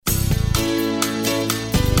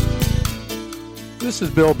This is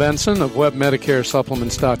Bill Benson of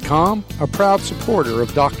WebMedicareSupplements.com, a proud supporter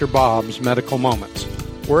of Dr. Bob's Medical Moments.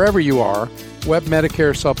 Wherever you are,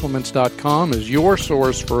 WebMedicareSupplements.com is your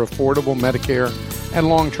source for affordable Medicare and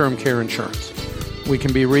long-term care insurance. We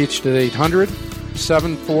can be reached at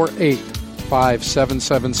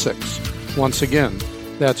 800-748-5776. Once again,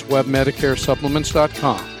 that's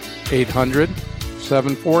WebMedicareSupplements.com,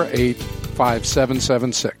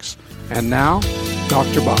 800-748-5776. And now,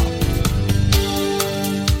 Dr. Bob.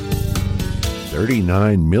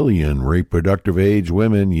 39 million reproductive age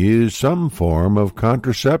women use some form of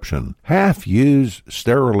contraception. Half use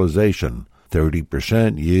sterilization.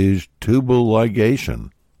 30% use tubal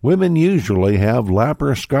ligation. Women usually have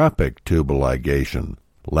laparoscopic tubal ligation.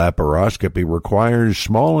 Laparoscopy requires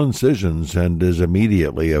small incisions and is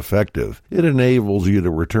immediately effective. It enables you to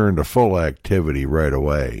return to full activity right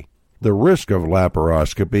away. The risk of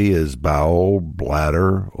laparoscopy is bowel,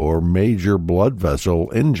 bladder, or major blood vessel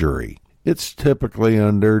injury. It's typically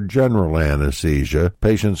under general anesthesia.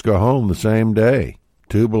 Patients go home the same day.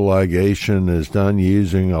 Tubal ligation is done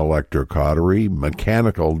using electrocautery,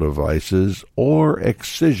 mechanical devices, or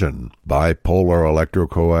excision. Bipolar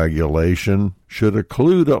electrocoagulation should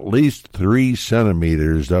occlude at least 3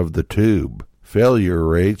 centimeters of the tube. Failure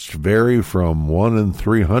rates vary from 1 in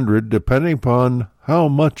 300 depending upon how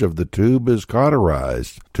much of the tube is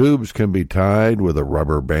cauterized. Tubes can be tied with a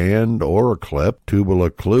rubber band or a clip. Tubal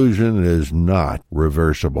occlusion is not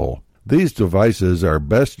reversible. These devices are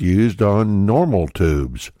best used on normal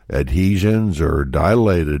tubes. Adhesions or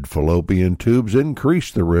dilated fallopian tubes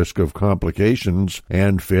increase the risk of complications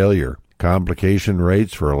and failure. Complication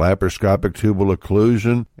rates for laparoscopic tubal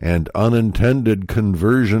occlusion and unintended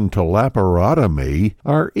conversion to laparotomy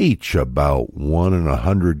are each about 1 in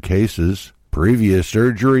 100 cases. Previous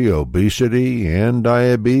surgery, obesity, and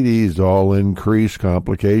diabetes all increase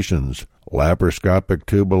complications. Laparoscopic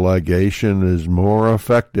tubal ligation is more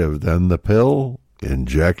effective than the pill,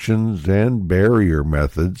 injections, and barrier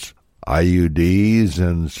methods. IUDs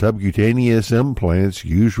and subcutaneous implants,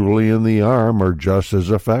 usually in the arm, are just as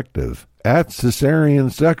effective. At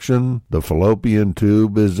cesarean section, the fallopian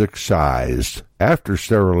tube is excised. After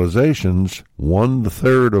sterilizations,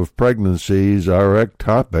 1/3 of pregnancies are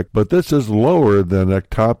ectopic, but this is lower than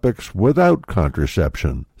ectopics without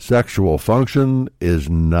contraception. Sexual function is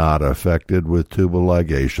not affected with tubal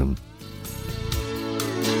ligation.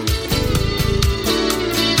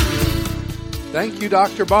 Thank you,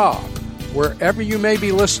 Dr. Bob. Wherever you may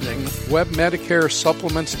be listening,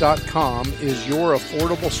 WebMedicareSupplements.com is your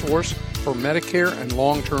affordable source for Medicare and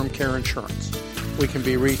long-term care insurance. We can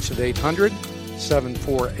be reached at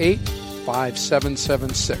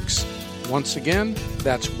 800-748-5776. Once again,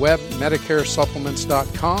 that's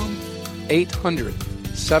WebMedicareSupplements.com,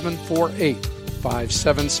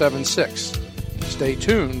 800-748-5776. Stay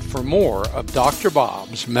tuned for more of Dr.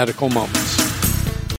 Bob's Medical Moments.